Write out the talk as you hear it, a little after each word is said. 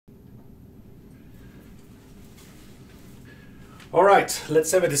All right,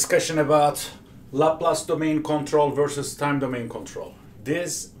 let's have a discussion about Laplace domain control versus time domain control.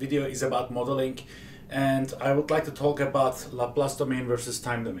 This video is about modeling, and I would like to talk about Laplace domain versus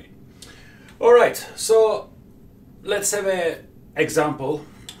time domain. All right, so let's have an example.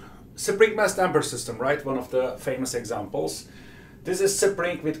 Spring mass damper system, right? One of the famous examples. This is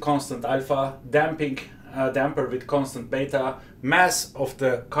spring with constant alpha, damper with constant beta, mass of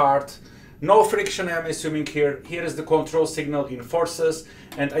the cart. No friction I am assuming here. Here is the control signal in forces,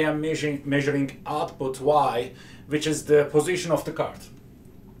 and I am measuring output Y, which is the position of the cart.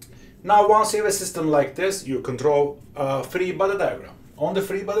 Now, once you have a system like this, you can draw a free body diagram. On the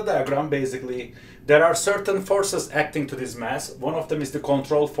free body diagram, basically, there are certain forces acting to this mass. One of them is the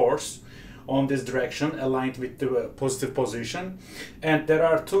control force on this direction, aligned with the positive position. And there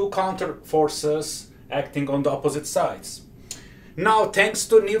are two counter forces acting on the opposite sides. Now, thanks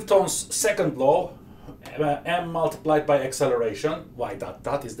to Newton's second law, m multiplied by acceleration, y dot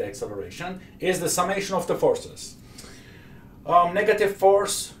dot is the acceleration, is the summation of the forces. Negative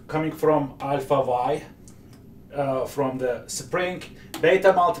force coming from alpha y from the spring,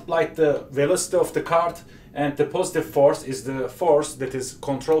 beta multiplied the velocity of the cart, and the positive force is the force that is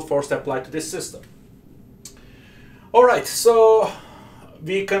control force applied to this system. All right, so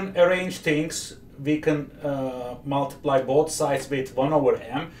we can arrange things. We can multiply both sides with 1 over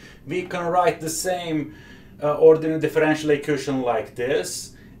m. We can write the same ordinary differential equation like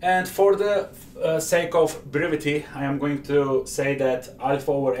this. And for the sake of brevity, I am going to say that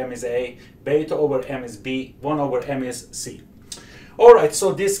alpha over m is a, beta over m is b, 1 over m is c. All right,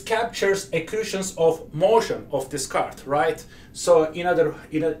 so this captures equations of motion of this cart, right? So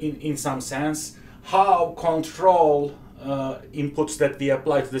in some sense, how control inputs that we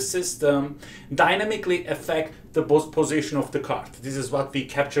apply to the system dynamically affect the position of the cart. This is what we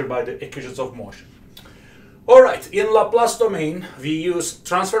capture by the equations of motion. All right, in Laplace domain, we use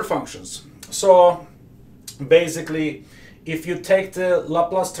transfer functions. So basically, if you take the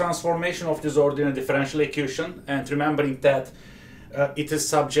Laplace transformation of this ordinary differential equation, and remembering that it is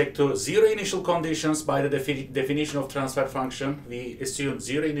subject to zero initial conditions by the definition of transfer function, we assume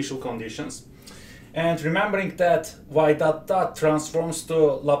zero initial conditions. And remembering that y dot dot transforms to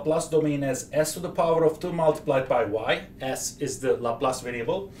Laplace domain as s to the power of 2 multiplied by y, s is the Laplace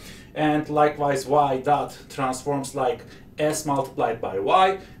variable, and likewise y dot transforms like s multiplied by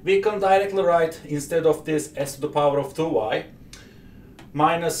y, we can directly write, instead of this s to the power of 2y,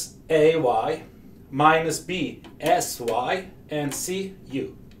 minus ay minus b sy and c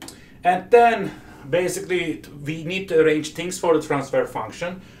u. And then basically we need to arrange things for the transfer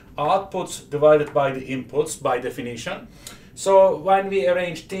function. Outputs divided by the inputs by definition. So when we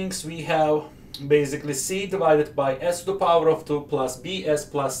arrange things, we have basically c divided by s to the power of 2 plus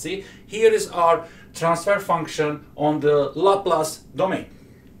bs plus c. Here is our transfer function on the Laplace domain.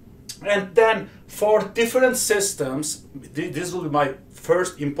 And then for different systems, this will be my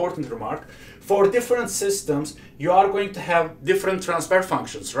first important remark. For different systems, you are going to have different transfer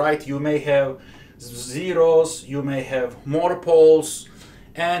functions, right? You may have zeros, you may have more poles.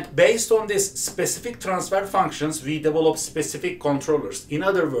 And based on these specific transfer functions, we develop specific controllers. In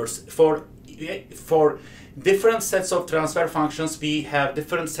other words, for different sets of transfer functions, we have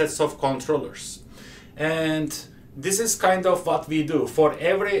different sets of controllers. And this is kind of what we do. For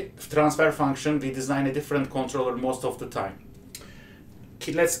every transfer function, we design a different controller most of the time.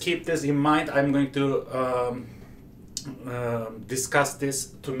 Let's keep this in mind. I'm going to discuss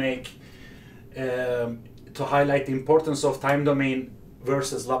this to highlight the importance of time domain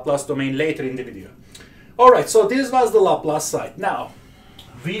versus Laplace domain later in the video. All right, so this was the Laplace side. Now,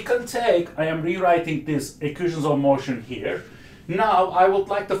 we can take, I am rewriting these equations of motion here. Now, I would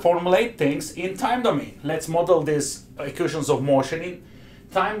like to formulate things in time domain. Let's model these equations of motion in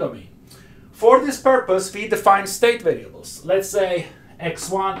time domain. For this purpose, we define state variables. Let's say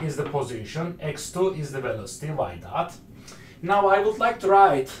x1 is the position, x2 is the velocity, y dot. Now, I would like to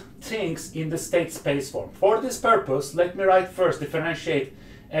write things in the state space form. For this purpose, let me write first, differentiate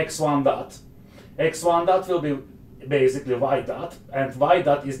x1 dot. x1 dot will be basically y dot, and y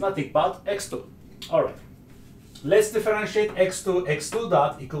dot is nothing but x2. All right. Let's differentiate x2. x2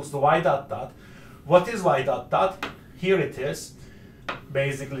 dot equals to y dot dot. What is y dot dot? Here it is.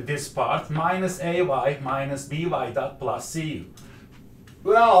 Basically this part, minus ay minus by dot plus cu.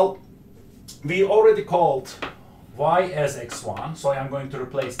 Well, we already called y as x1, so I am going to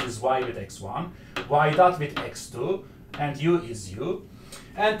replace this y with x1, y dot with x2, and u is u.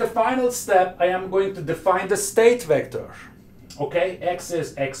 And the final step, I am going to define the state vector. Okay, x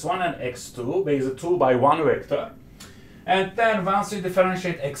is x1 and x2, basically 2 by 1 vector. And then once you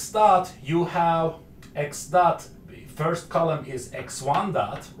differentiate x dot, you have x dot first column is x1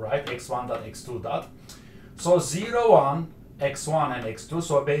 dot, right? x1 dot, x2 dot. So 0, 1, x1 and x2.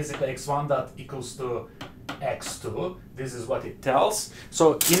 So basically x1 dot equals to x2. This is what it tells.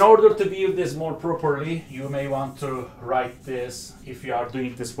 So in order to view this more properly, you may want to write this if you are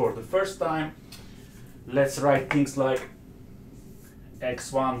doing this for the first time. Let's write things like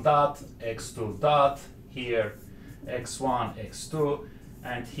x1 dot, x2 dot, here x1, x2,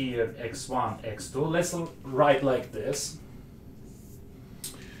 and here x1, x2. Let's write like this.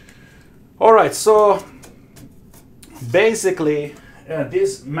 All right, so basically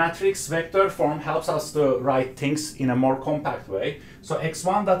this matrix vector form helps us to write things in a more compact way. So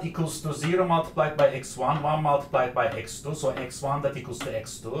x1 dot equals to 0 multiplied by x1, 1 multiplied by x2, so x1 dot equals to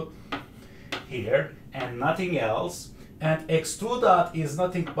x2 here, and nothing else. And x2 dot is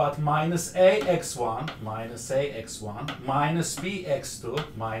nothing but minus a x1 minus b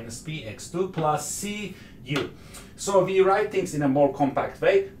x2 plus cu. So we write things in a more compact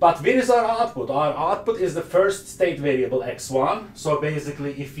way. But where is our output? Our output is the first state variable x1. So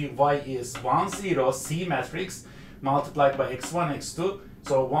basically, if y is 1, 0, C matrix multiplied by x1, x2.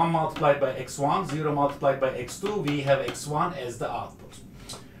 So 1 multiplied by x1, 0 multiplied by x2, we have x1 as the output.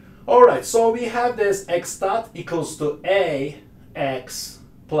 All right, so we have this x dot equals to a x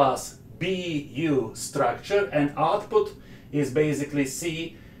plus bu structure, and output is basically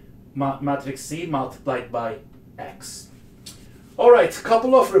C, matrix C multiplied by x. All right,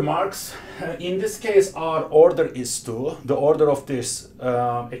 couple of remarks. In this case, our order is 2. The order of this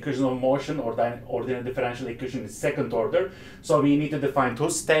equation of motion or ordinary differential equation is second order. So we need to define two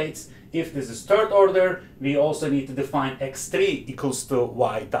states. If this is third order, we also need to define x3 equals to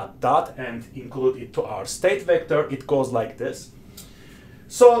y dot dot and include it to our state vector. It goes like this.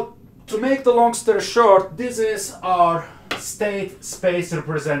 So to make the long story short, this is our state space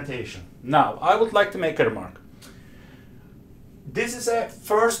representation. Now, I would like to make a remark. This is a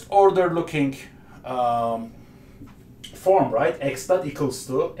first order looking form, right? X dot equals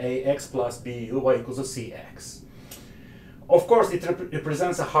to ax plus bu, y equals to cx. Of course, it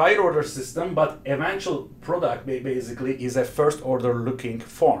represents a higher order system, but eventual product basically is a first order looking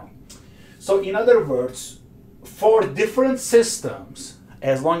form. So in other words, for different systems,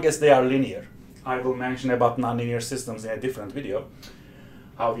 as long as they are linear, I will mention about nonlinear systems in a different video,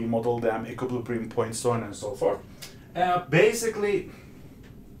 how we model them, equilibrium points, so on and so forth. Basically,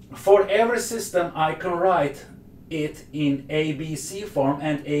 for every system, I can write it in ABC form,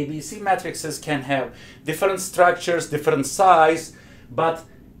 and ABC matrices can have different structures, different size, but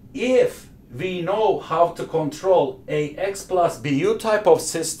if we know how to control AX plus BU type of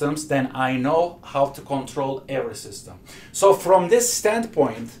systems, then I know how to control every system. So from this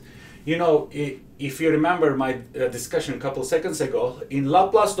standpoint, you know, if you remember my discussion a couple seconds ago, in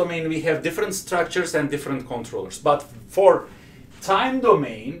Laplace domain we have different structures and different controllers. But for time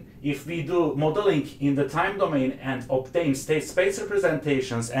domain, if we do modeling in the time domain and obtain state space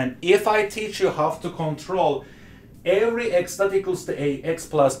representations, and if I teach you how to control every x dot equals to ax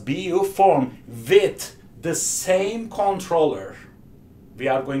plus bu form with the same controller, we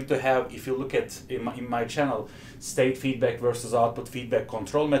are going to have, if you look at in my channel, state feedback versus output feedback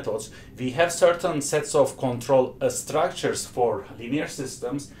control methods, we have certain sets of control structures for linear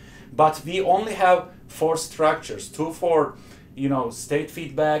systems, but we only have 4 structures, 2 for, you know, state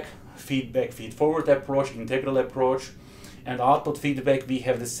feedback, feed-forward approach, integral approach, and output feedback. We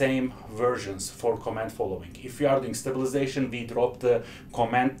have the same versions for command following. If we are doing stabilization, we drop the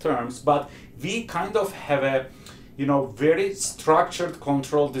command terms, but we kind of have a, you know, very structured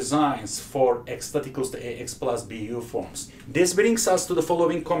control designs for x dot equals to ax plus bu forms. This brings us to the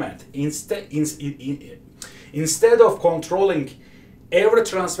following comment. Instead of controlling every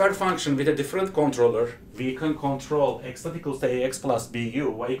transfer function with a different controller, we can control x dot equals to ax plus bu,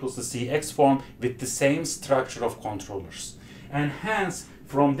 y equals to cx form with the same structure of controllers. And hence,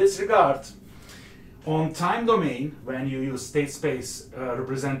 from this regard, on time domain, when you use state space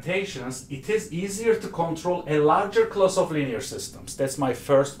representations, it is easier to control a larger class of linear systems. That's my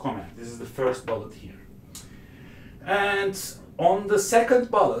first comment. This is the first bullet here. And on the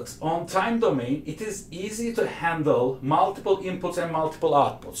second bullet, on time domain, it is easy to handle multiple inputs and multiple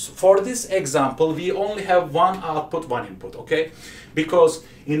outputs. For this example, we only have one output, one input, okay? Because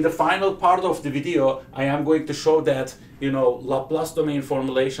in the final part of the video, I am going to show that, you know, Laplace domain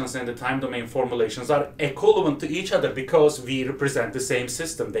formulations and the time domain formulations are equivalent to each other because we represent the same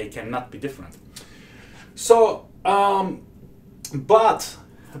system. They cannot be different. So, but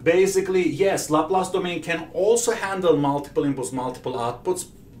basically, yes, Laplace domain can also handle multiple inputs, multiple outputs,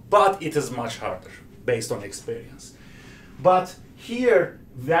 but it is much harder based on experience. But here,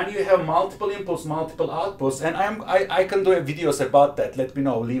 when you have multiple inputs, multiple outputs, and I can do videos about that. Let me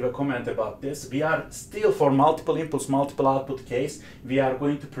know, leave a comment about this. We are still for multiple inputs, multiple output case, we are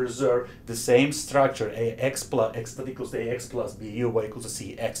going to preserve the same structure, ax plus x that equals to ax plus bu, y equals to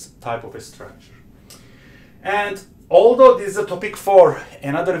cx type of a structure. And although this is a topic for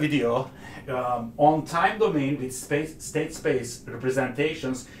another video, on time domain with state space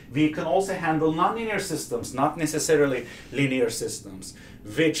representations, we can also handle nonlinear systems, not necessarily linear systems,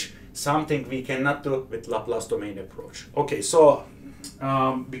 which something we cannot do with Laplace domain approach. Okay, so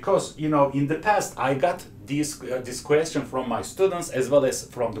because in the past I got this question from my students as well as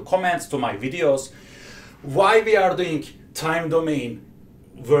from the comments to my videos, why we are doing time domain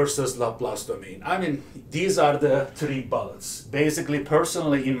versus Laplace domain. I mean, these are the three bullets. Basically,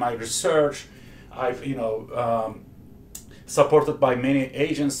 personally, in my research, I've supported by many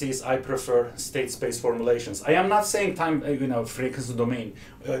agencies, I prefer state space formulations. I am not saying time, frequency domain.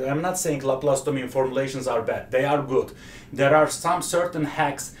 I'm not saying Laplace domain formulations are bad. They are good. There are some certain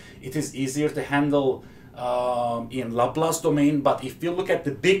hacks. It is easier to handle in Laplace domain, but if you look at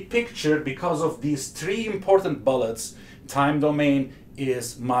the big picture, because of these three important bullets, time domain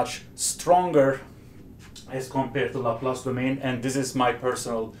is much stronger as compared to Laplace domain, and this is my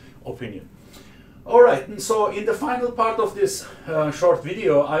personal opinion. All right, and so in the final part of this short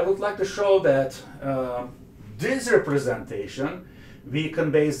video, I would like to show that this representation, we can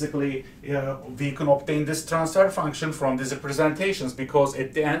basically we can obtain this transfer function from these representations, because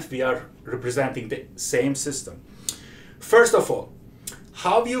at the end we are representing the same system. First of all,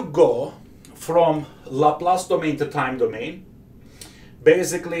 how you go from Laplace domain to time domain?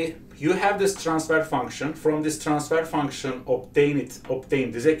 Basically, you have this transfer function. From this transfer function, obtain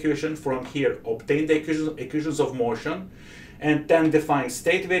this equation. From here, obtain the equations of motion, and then define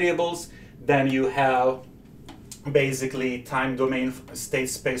state variables. Then you have basically time domain state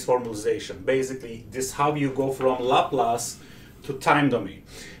space formalization. Basically, this is how you go from Laplace to time domain.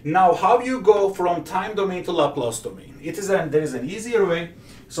 Now, how you go from time domain to Laplace domain? There is an easier way.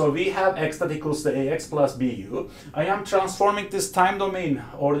 So we have x that equals to ax plus bu. I am transforming this time domain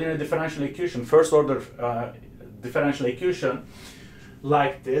ordinary differential equation, first order differential equation,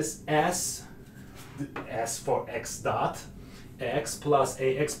 like this: s for x dot, x plus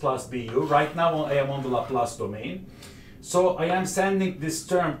ax plus bu. Right now I am on the Laplace domain. So I am sending this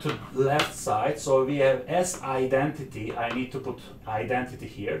term to left side. So we have s identity. I need to put identity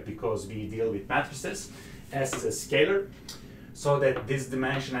here because we deal with matrices. S is a scalar, so that this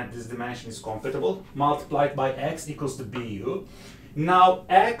dimension and this dimension is compatible, multiplied by x equals to bu. Now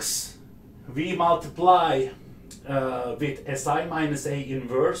x, we multiply with si minus a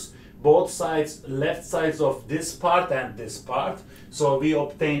inverse, both sides, left sides of this part and this part. So we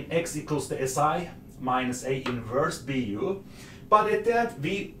obtain x equals to si minus a inverse bu. But at the end,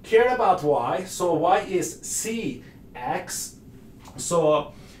 we care about y, so y is cx.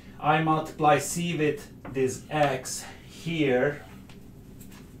 So I multiply c with this x here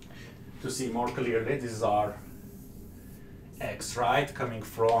to see more clearly. This is our x, right, coming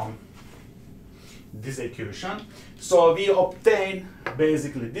from this equation. So we obtain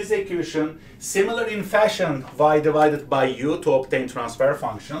basically this equation, similar in fashion y divided by u to obtain transfer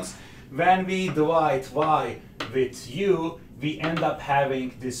functions. When we divide y with u, we end up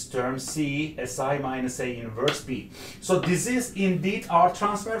having this term c si minus a inverse b. So this is indeed our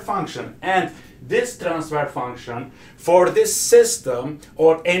transfer function, and this transfer function for this system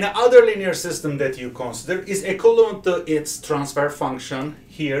or any other linear system that you consider is equivalent to its transfer function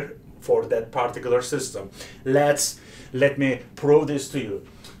here for that particular system. Let me prove this to you.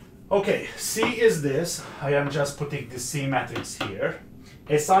 Okay, C is this. I am just putting the C matrix here.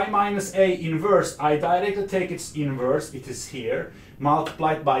 Si minus A inverse, I directly take its inverse, it is here,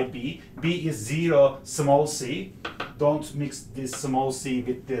 multiplied by B. B is 0, small c. Don't mix this small c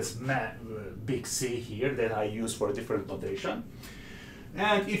with this big C here that I use for a different notation.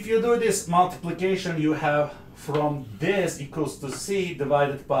 And if you do this multiplication, you have from this equals to C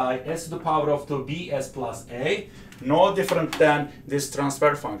divided by s to the power of 2 bs plus A, no different than this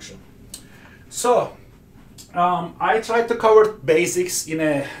transfer function. So, I tried to cover basics in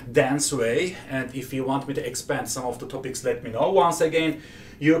a dense way, and if you want me to expand some of the topics, let me know. Once again,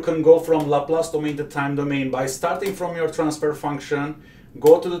 you can go from Laplace domain to time domain by starting from your transfer function,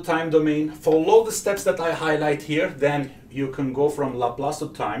 go to the time domain, follow the steps that I highlight here, then you can go from Laplace to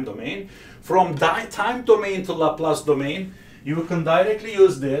time domain. From time domain to Laplace domain, you can directly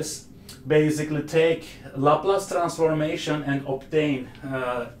use this, basically take Laplace transformation and obtain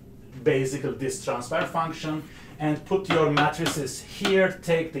basically this transfer function, and put your matrices here,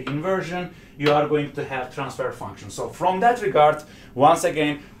 take the inversion, you are going to have transfer functions. So from that regard, once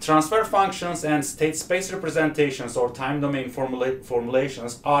again, transfer functions and state space representations or time domain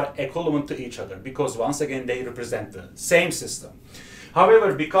formulations are equivalent to each other because once again they represent the same system.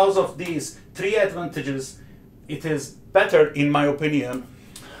 However, because of these three advantages, it is better, in my opinion,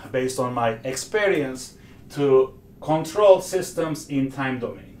 based on my experience, to control systems in time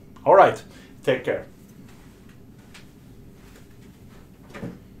domain. All right, take care.